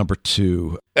mistake number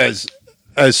 2. As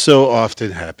so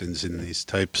often happens in these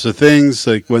types of things,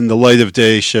 like when the light of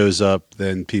day shows up,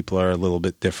 then people are a little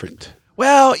bit different.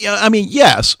 Well, yeah, I mean,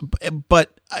 yes,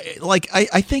 but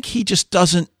I think he just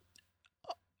doesn't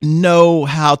know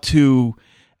how to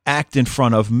act in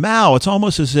front of Mal. It's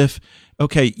almost as if,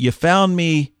 okay, you found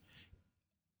me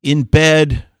in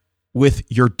bed with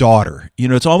your daughter.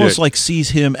 It's almost like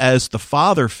sees him as the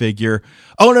father figure.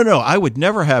 Oh, no, I would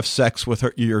never have sex with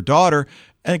your daughter.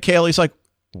 And Kaylee's like,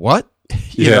 what?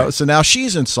 So now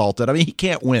she's insulted. I mean, he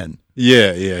can't win.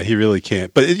 Yeah, he really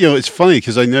can't. But, it's funny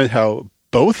because I know how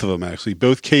both of them, actually,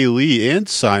 both Kaylee and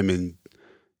Simon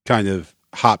kind of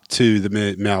hop to the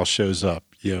minute Mal shows up,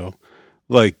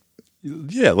 like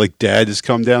Dad has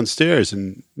come downstairs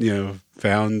and,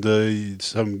 found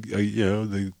his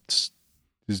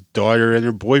daughter and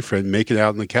her boyfriend making out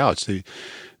on the couch.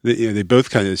 They both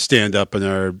kind of stand up and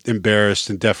are embarrassed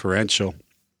and deferential.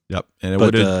 Yep, and it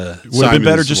would have been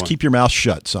better just keep your mouth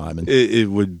shut, Simon. It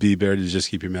would be better to just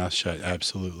keep your mouth shut,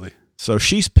 absolutely. So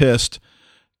she's pissed,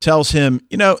 tells him,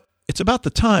 it's about the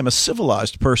time a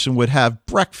civilized person would have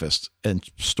breakfast, and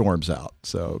storms out.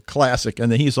 So classic. And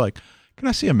then he's like, can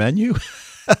I see a menu?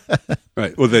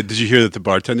 Right. Well, did you hear that the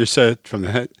bartender said from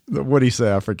the head? What did he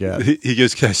say? I forget. He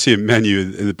goes, can I see a menu?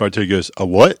 And the bartender goes, a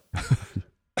what?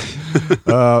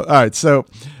 All right. So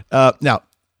now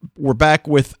we're back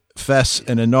with Fess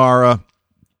and Inara.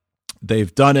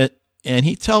 They've done it. And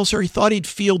he tells her he thought he'd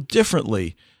feel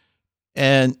differently.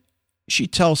 And she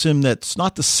tells him that it's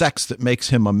not the sex that makes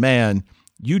him a man.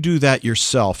 You do that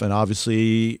yourself. And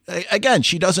obviously, again,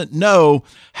 she doesn't know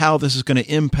how this is going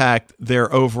to impact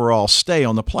their overall stay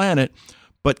on the planet.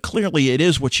 But clearly it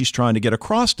is what she's trying to get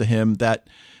across to him, that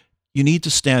you need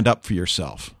to stand up for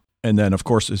yourself. And then, of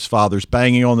course, his father's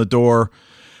banging on the door,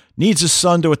 needs his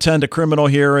son to attend a criminal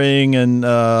hearing, and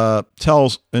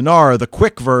tells Inara the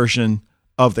quick version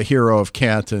of the hero of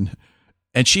Canton.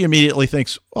 And she immediately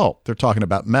thinks, oh, they're talking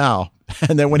about Mal.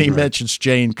 And then when he mentions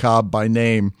Jane Cobb by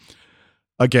name,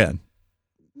 again,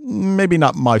 maybe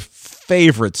not my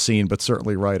favorite scene, but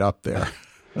certainly right up there.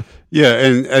 Yeah,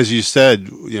 and as you said,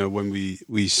 when we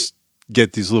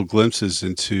get these little glimpses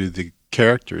into the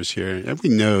characters here, and we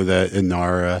know that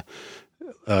Inara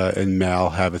and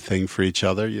Mal have a thing for each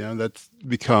other. That's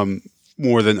become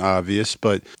more than obvious.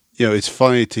 But it's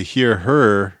funny to hear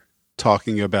her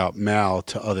talking about Mal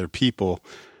to other people,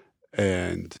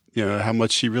 and how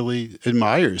much she really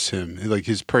admires him, like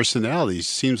his personality.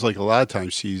 Seems like a lot of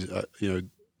times she's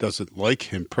doesn't like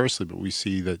him personally, but we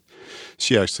see that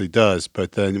she actually does.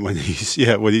 But then when he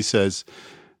says,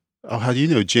 oh, how do you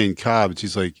know Jane Cobb? And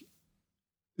she's like,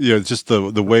 just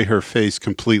the way her face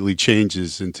completely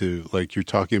changes into, like, you're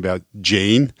talking about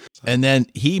Jane. And then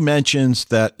he mentions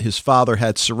that his father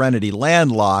had Serenity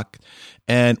landlocked.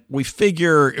 And we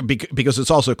figure, because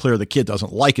it's also clear the kid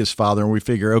doesn't like his father, and we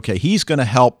figure, okay, he's going to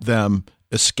help them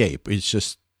escape. It's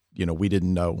just, we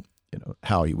didn't know,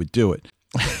 how he would do it.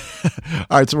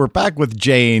 All right, so we're back with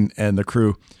Jane and the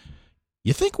crew.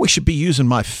 You think we should be using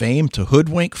my fame to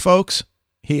hoodwink folks?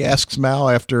 He asks Mal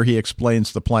after he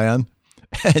explains the plan.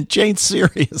 And Jane's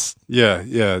serious. Yeah.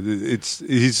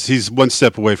 He's one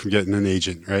step away from getting an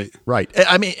agent, right? Right.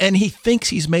 I mean, and he thinks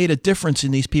he's made a difference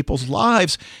in these people's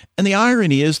lives. And the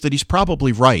irony is that he's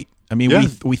probably right. I mean,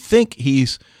 we think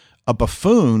he's a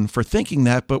buffoon for thinking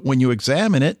that, but when you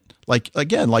examine it, like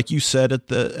you said at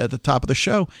the top of the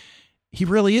show, he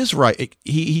really is right.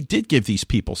 He did give these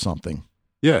people something.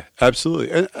 Yeah,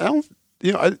 absolutely. And I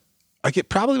don't,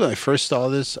 probably when I first saw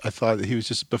this, I thought that he was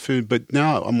just a buffoon, but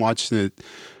now I'm watching it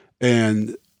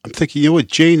and I'm thinking, what,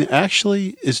 Jane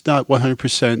actually is not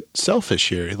 100% selfish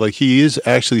here. Like, he is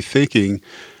actually thinking,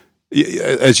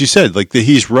 as you said, like, that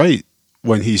he's right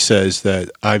when he says that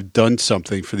I've done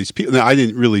something for these people. Now, I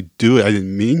didn't really do it. I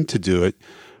didn't mean to do it,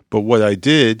 but what I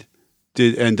did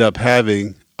end up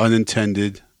having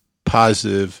unintended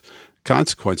positive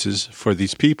consequences for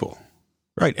these people.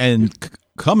 Right. And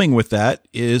coming with that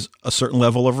is a certain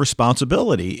level of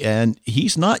responsibility. And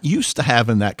he's not used to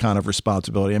having that kind of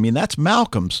responsibility. I mean, that's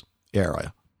Malcolm's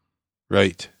era.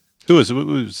 Right. Who was it? What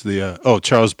was the,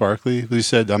 Charles Barkley, who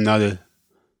said, I'm not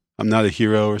a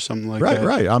hero or something like that.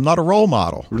 Right. I'm not a role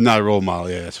model. Not a role model.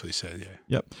 Yeah, that's what he said. Yeah.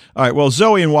 Yep. All right. Well,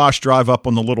 Zoe and Wash drive up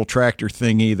on the little tractor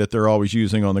thingy that they're always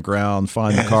using on the ground,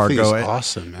 find the cargo. That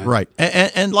awesome, man. Right.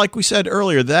 And like we said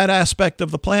earlier, that aspect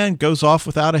of the plan goes off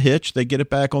without a hitch. They get it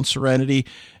back on Serenity.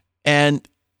 And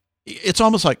it's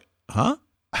almost like, huh?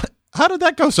 How did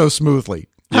that go so smoothly?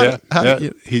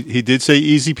 He did say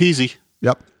easy peasy.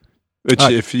 Yep. Which,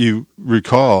 if you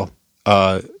recall,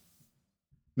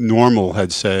 Normal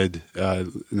had said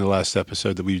in the last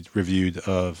episode that we reviewed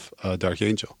of Dark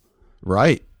Angel.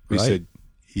 Right. We said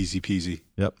easy peasy.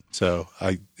 Yep. So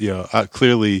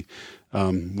clearly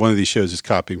one of these shows is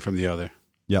copying from the other.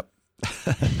 Yep.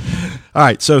 All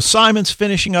right. So Simon's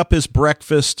finishing up his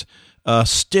breakfast.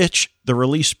 Stitch, the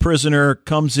released prisoner,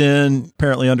 comes in,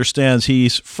 apparently understands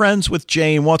he's friends with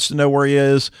Jane, wants to know where he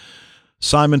is.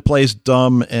 Simon plays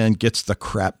dumb and gets the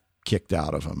crap kicked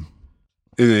out of him.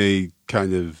 In a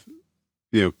kind of,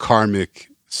 karmic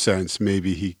sense,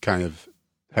 maybe he kind of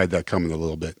had that coming a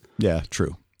little bit. Yeah,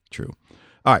 true.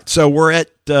 All right, so we're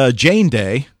at Jane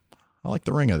Day. I like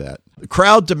the ring of that. The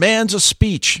crowd demands a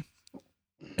speech.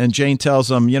 And Jane tells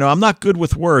them, I'm not good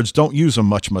with words. Don't use them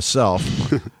much myself.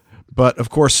 But, of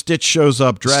course, Stitch shows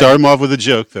up. Start him off with a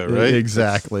joke, though, right?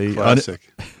 Exactly.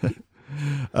 Classic.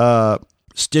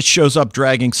 Stitch shows up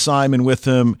dragging Simon with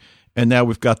him. And now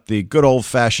we've got the good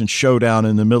old-fashioned showdown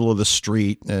in the middle of the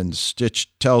street. And Stitch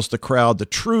tells the crowd the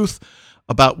truth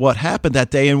about what happened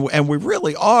that day. And we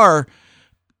really are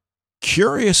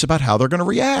curious about how they're going to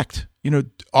react.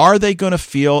 Are they going to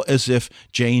feel as if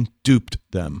Jane duped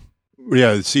them?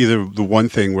 Yeah, it's either the one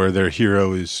thing where their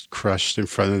hero is crushed in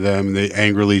front of them and they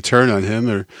angrily turn on him,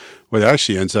 or what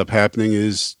actually ends up happening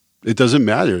is it doesn't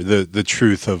matter the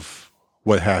truth of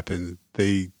what happened.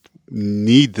 They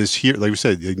need this hero. Like we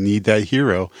said, they need that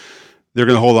hero. They're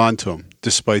going to hold on to him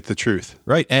despite the truth.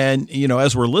 Right. And,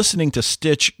 as we're listening to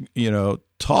Stitch,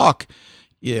 talk,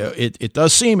 it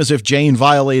does seem as if Jane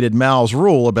violated Mal's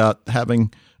rule about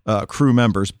having crew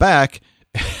members back.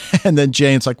 And then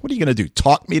Jane's like, what are you going to do?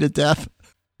 Talk me to death?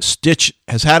 Stitch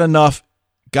has had enough,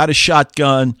 got a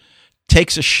shotgun,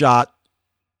 takes a shot.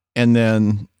 And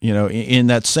then, in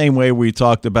that same way we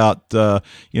talked about, the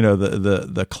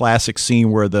classic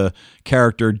scene where the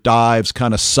character dives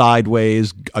kind of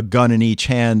sideways, a gun in each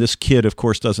hand. This kid, of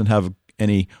course, doesn't have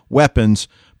any weapons,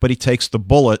 but he takes the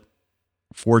bullet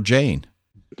for Jane.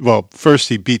 Well, first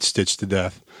he beats Stitch to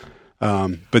death.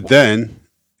 But then,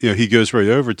 he goes right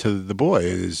over to the boy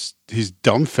and he's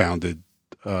dumbfounded.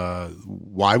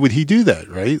 Why would he do that,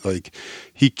 right? Like,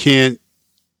 he can't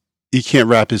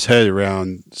wrap his head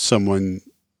around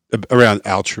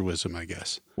altruism, I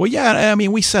guess. Well, yeah, I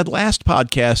mean, we said last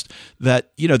podcast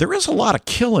that, there is a lot of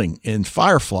killing in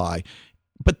Firefly,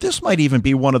 but this might even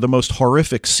be one of the most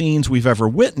horrific scenes we've ever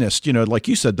witnessed. Like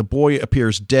you said, the boy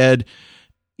appears dead,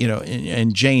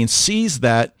 and Jane sees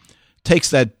that,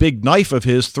 takes that big knife of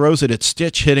his, throws it at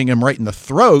Stitch, hitting him right in the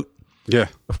throat. Yeah.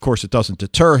 Of course, it doesn't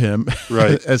deter him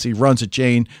right. as he runs at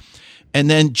Jane. And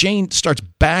then Jane starts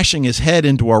bashing his head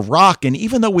into a rock. And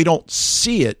even though we don't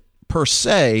see it per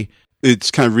se,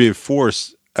 it's kind of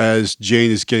reinforced as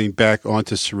Jane is getting back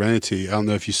onto Serenity. I don't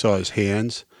know if you saw his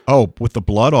hands. Oh, with the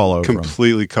blood all over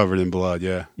completely him. Covered in blood,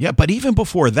 yeah. Yeah, but even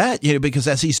before that, because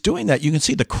as he's doing that, you can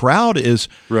see the crowd is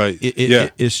right.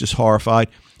 Is just horrified.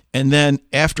 And then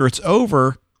after it's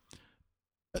over,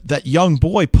 that young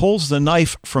boy pulls the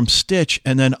knife from Stitch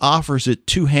and then offers it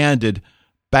two-handed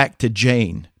back to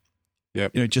Jane.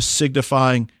 Yep. Just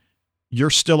signifying you're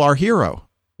still our hero.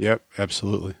 Yep,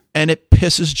 absolutely. And it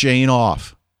pisses Jane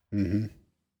off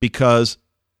because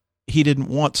he didn't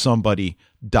want somebody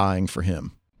dying for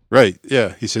him. Right.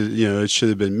 Yeah. He said, it should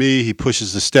have been me. He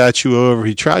pushes the statue over.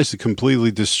 He tries to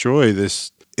completely destroy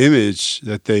this image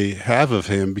that they have of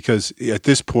him because at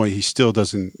this point he still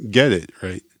doesn't get it.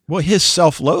 Right. Well, his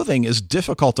self-loathing is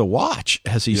difficult to watch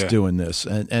as he's doing this.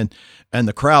 And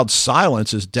the crowd's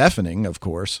silence is deafening, of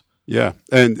course. Yeah.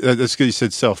 And that's good. You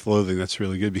said self-loathing. That's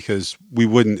really good because we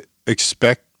wouldn't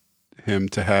expect him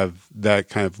to have that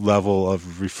kind of level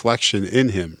of reflection in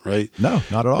him, right? No,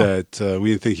 not at all. That we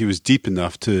didn't think he was deep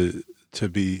enough to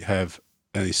have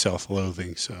any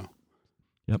self-loathing. So,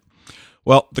 yep.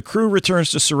 Well, the crew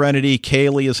returns to Serenity.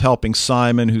 Kaylee is helping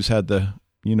Simon, who's had the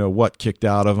kicked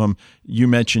out of him. You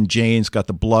mentioned Jane's got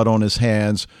the blood on his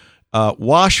hands.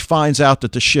 Wash finds out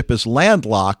that the ship is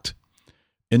landlocked.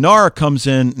 Inara comes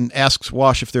in and asks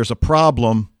Wash if there's a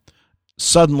problem.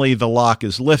 Suddenly the lock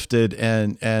is lifted,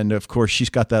 and of course she's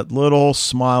got that little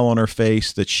smile on her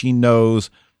face that she knows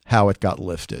how it got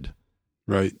lifted.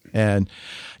 Right. And,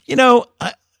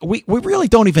 we really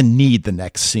don't even need the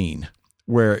next scene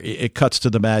where it cuts to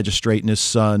the magistrate and his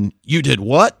son. You did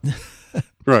what?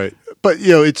 Right. But,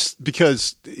 it's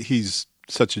because he's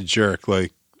such a jerk.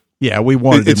 Like, yeah, we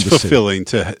wanted him to It's fulfilling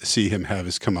to see him have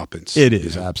his comeuppance. It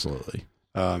is, absolutely.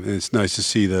 And it's nice to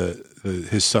see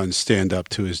his son stand up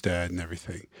to his dad and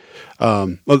everything.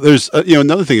 Well, there's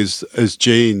another thing is as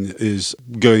Jane is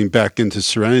going back into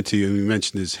Serenity, and we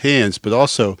mentioned his hands, but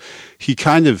also he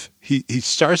kind of he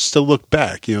starts to look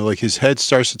back. Like his head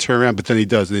starts to turn around, but then he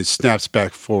does, and it snaps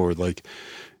back forward. Like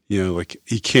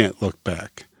he can't look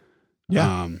back.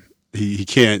 Yeah. He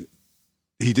can't.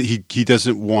 He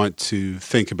doesn't want to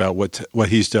think about what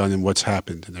he's done and what's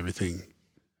happened and everything.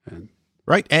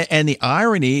 Right. And the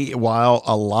irony, while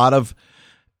a lot of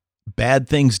bad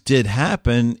things did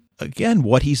happen, again,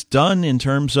 what he's done in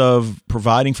terms of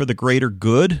providing for the greater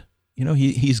good,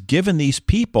 he's given these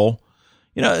people,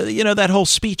 that whole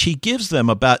speech he gives them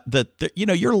about that,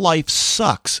 your life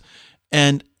sucks.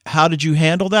 And how did you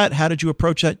handle that? How did you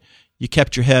approach that? You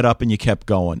kept your head up and you kept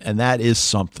going. And that is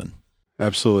something.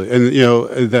 Absolutely.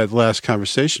 And, that last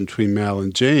conversation between Mal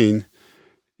and Jane,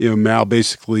 Mal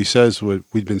basically says what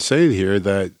we've been saying here,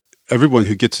 that everyone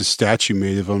who gets a statue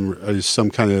made of them is some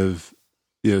kind of,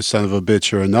 son of a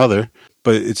bitch or another.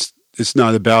 But it's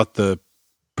not about the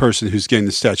person who's getting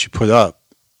the statue put up.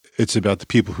 It's about the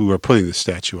people who are putting the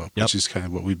statue up, Yep. which is kind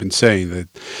of what we've been saying,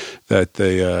 that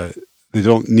they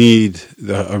don't need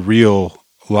a real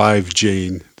live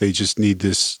Jane. They just need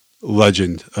this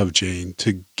legend of Jane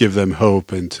to give them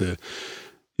hope and to,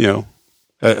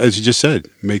 as you just said,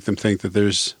 make them think that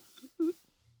there's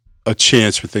a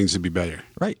chance for things to be better.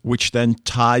 Right. Which then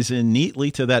ties in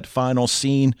neatly to that final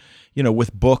scene,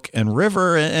 with Book and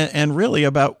River and really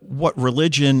about what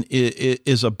religion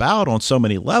is about on so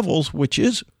many levels, which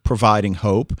is providing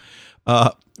hope.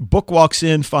 Book walks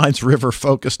in, finds River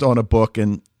focused on a book,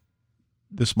 and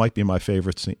this might be my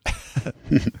favorite scene.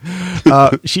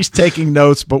 She's taking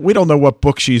notes, but we don't know what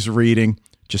book she's reading.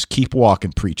 Just keep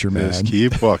walking, preacher man. Just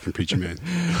keep walking, preacher man.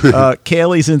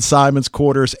 Kaylee's in Simon's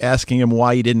quarters asking him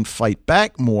why he didn't fight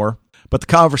back more, but the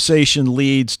conversation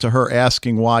leads to her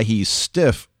asking why he's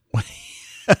stiff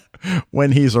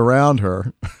when he's around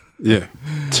her. Yeah.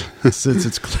 Since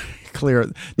it's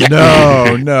clear.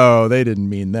 No, they didn't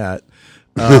mean that.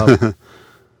 And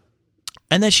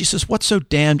then she says, what's so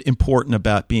damned important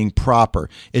about being proper?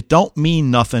 It don't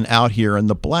mean nothing out here in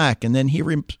the black. And then he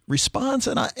responds,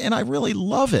 and I really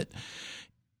love it.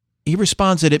 He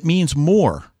responds that it means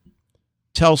more.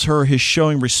 Tells her his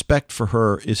showing respect for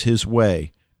her is his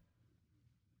way.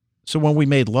 So when we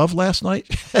made love last night,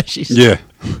 she said, yeah.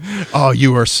 Oh,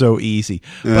 you are so easy.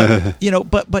 But,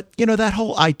 that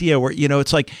whole idea where,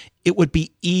 it's like, it would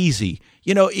be easy.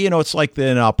 It's like,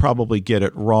 then I'll probably get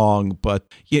it wrong, but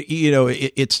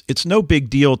it's no big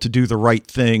deal to do the right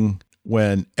thing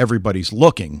when everybody's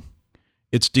looking.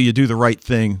 It's, do you do the right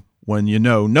thing when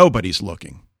nobody's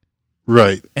looking?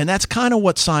 Right. And that's kind of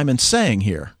what Simon's saying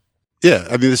here. Yeah,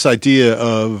 I mean, this idea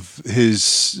of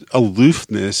his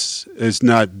aloofness is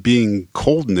not being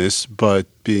coldness, but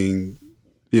being,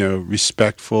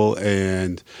 respectful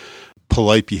and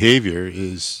polite behavior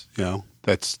is,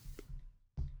 that's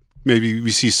maybe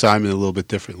we see Simon a little bit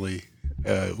differently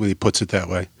when he puts it that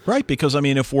way. Right, because,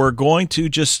 if we're going to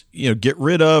just, get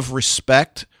rid of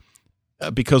respect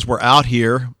because we're out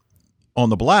here on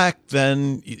the black,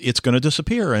 then it's going to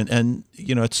disappear. And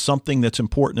it's something that's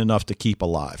important enough to keep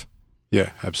alive.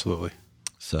 Yeah, absolutely.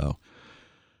 So,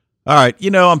 all right.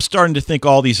 I'm starting to think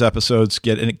all these episodes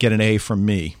get an A from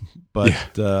me, but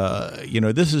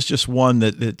this is just one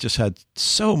that just had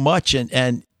so much,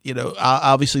 and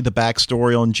obviously the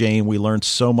backstory on Jane, we learned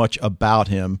so much about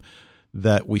him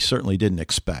that we certainly didn't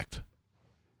expect.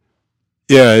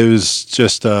 Yeah, it was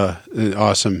just an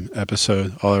awesome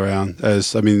episode all around.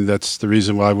 That's the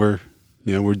reason why we're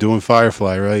doing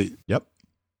Firefly, right? Yep.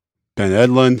 Ben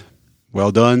Edlund,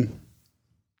 well done.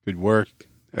 Good work.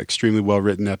 Extremely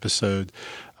well-written episode.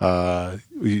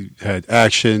 We had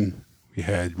action. We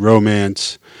had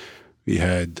romance. We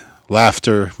had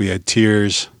laughter. We had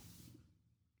tears.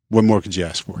 What more could you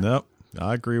ask for? Nope.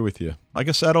 I agree with you. I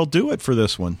guess that'll do it for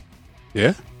this one.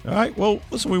 Yeah. All right. Well,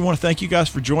 listen, we want to thank you guys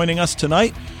for joining us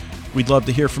tonight. We'd love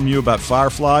to hear from you about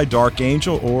Firefly, Dark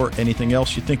Angel, or anything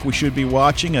else you think we should be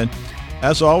watching. And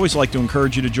as always, I'd like to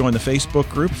encourage you to join the Facebook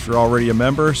group. If you're already a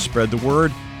member, spread the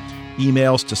word.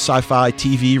 Emails to sci-fi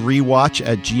TV rewatch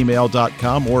at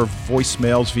gmail.com or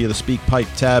voicemails via the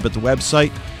SpeakPipe tab at the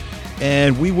website.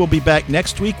 And we will be back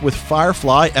next week with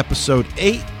Firefly episode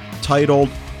 8 titled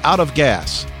Out of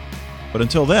Gas. But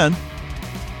until then.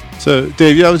 So,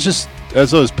 Dave,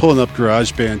 as I was pulling up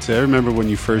GarageBand today, I remember when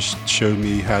you first showed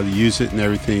me how to use it and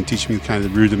everything, teaching me kind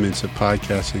of the rudiments of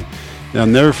podcasting. And I'll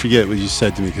never forget what you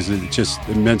said to me because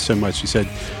it meant so much. You said,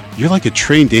 you're like a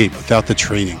trained ape without the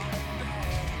training.